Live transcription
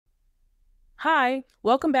Hi,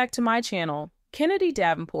 welcome back to my channel. Kennedy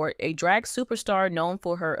Davenport, a drag superstar known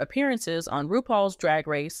for her appearances on RuPaul's Drag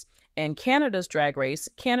Race and Canada's Drag Race,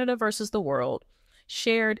 Canada versus the World,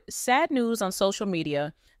 shared sad news on social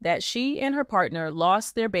media that she and her partner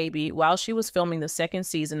lost their baby while she was filming the second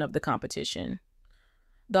season of the competition.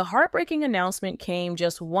 The heartbreaking announcement came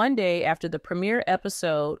just one day after the premiere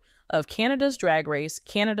episode of Canada's Drag Race,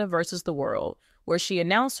 Canada versus the World, where she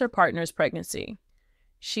announced her partner's pregnancy.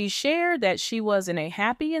 She shared that she was in a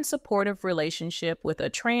happy and supportive relationship with a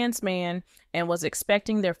trans man and was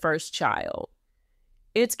expecting their first child.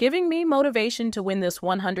 "It's giving me motivation to win this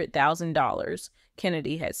 $100,000,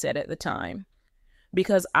 Kennedy had said at the time,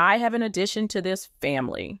 because I have an addition to this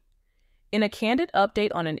family. In a candid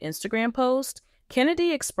update on an Instagram post,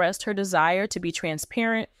 Kennedy expressed her desire to be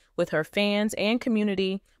transparent with her fans and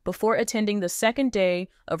community before attending the second day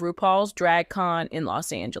of RuPaul's Drag Con in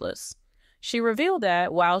Los Angeles. She revealed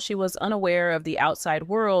that while she was unaware of the outside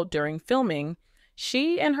world during filming,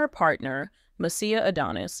 she and her partner, Messia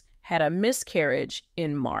Adonis, had a miscarriage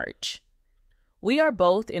in March. "We are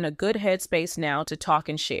both in a good headspace now to talk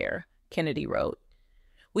and share," Kennedy wrote.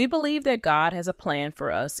 "We believe that God has a plan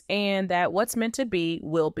for us and that what's meant to be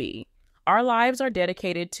will be. Our lives are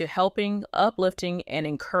dedicated to helping, uplifting, and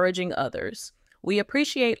encouraging others. We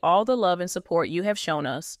appreciate all the love and support you have shown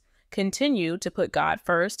us. Continue to put God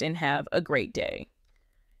first and have a great day."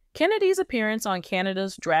 Kennedy's appearance on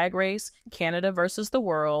Canada's Drag Race, Canada versus the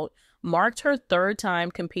World, marked her third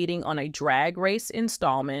time competing on a Drag Race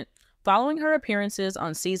installment, following her appearances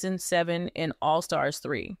on Season 7 and All Stars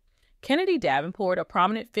 3. Kennedy Davenport, a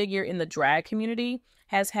prominent figure in the drag community,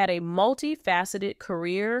 has had a multifaceted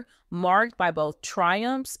career marked by both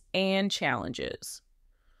triumphs and challenges.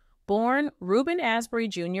 Born Reuben Asbury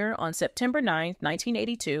Jr. on September 9,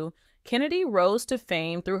 1982, Kennedy rose to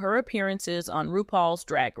fame through her appearances on RuPaul's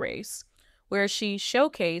Drag Race, where she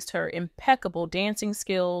showcased her impeccable dancing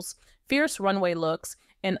skills, fierce runway looks,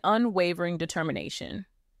 and unwavering determination.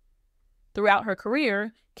 Throughout her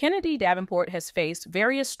career, Kennedy Davenport has faced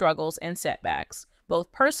various struggles and setbacks,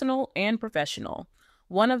 both personal and professional.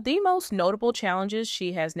 One of the most notable challenges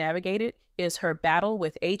she has navigated is her battle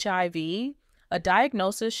with HIV, a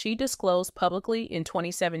diagnosis she disclosed publicly in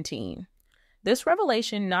 2017. This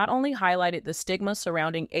revelation not only highlighted the stigma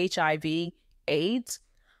surrounding HIV/AIDS,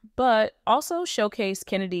 but also showcased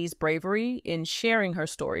Kennedy's bravery in sharing her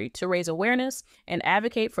story to raise awareness and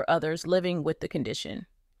advocate for others living with the condition.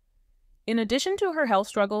 In addition to her health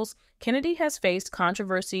struggles, Kennedy has faced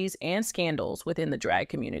controversies and scandals within the drag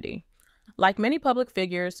community. Like many public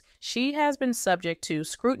figures, she has been subject to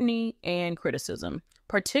scrutiny and criticism,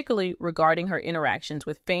 particularly regarding her interactions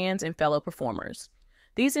with fans and fellow performers.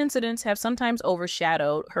 These incidents have sometimes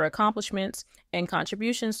overshadowed her accomplishments and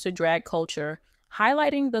contributions to drag culture,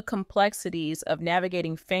 highlighting the complexities of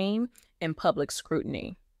navigating fame and public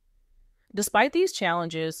scrutiny. Despite these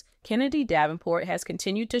challenges, Kennedy Davenport has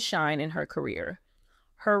continued to shine in her career.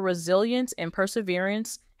 Her resilience and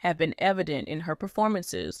perseverance have been evident in her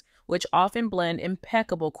performances, which often blend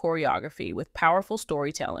impeccable choreography with powerful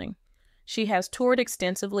storytelling. She has toured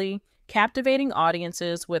extensively, captivating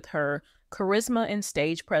audiences with her charisma and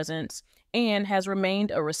stage presence, and has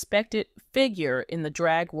remained a respected figure in the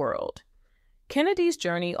drag world. Kennedy's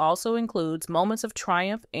journey also includes moments of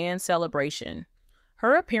triumph and celebration.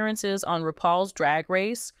 Her appearances on RuPaul's Drag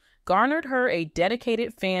Race garnered her a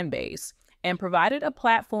dedicated fan base and provided a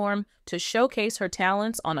platform to showcase her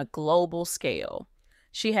talents on a global scale.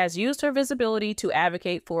 She has used her visibility to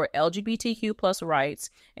advocate for LGBTQ+ rights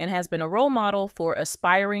and has been a role model for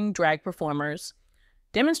aspiring drag performers,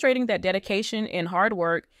 demonstrating that dedication and hard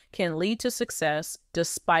work can lead to success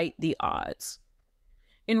despite the odds.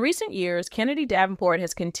 In recent years, Kennedy Davenport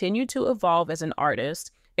has continued to evolve as an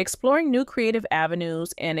artist, exploring new creative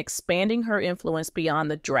avenues and expanding her influence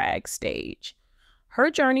beyond the drag stage.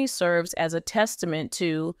 Her journey serves as a testament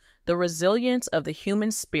to the resilience of the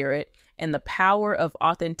human spirit and the power of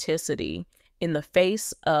authenticity in the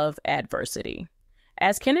face of adversity.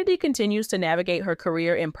 As Kennedy continues to navigate her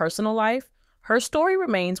career and personal life, her story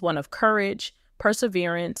remains one of courage,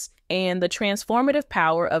 perseverance, and the transformative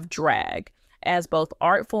power of drag as both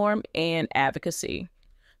art form and advocacy.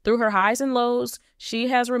 Through her highs and lows, she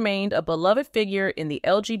has remained a beloved figure in the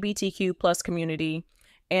LGBTQ+ community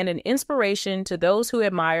and an inspiration to those who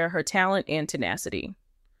admire her talent and tenacity.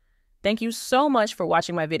 Thank you so much for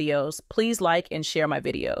watching my videos. Please like and share my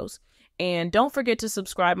videos. And don't forget to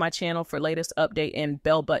subscribe my channel for latest update and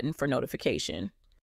bell button for notification.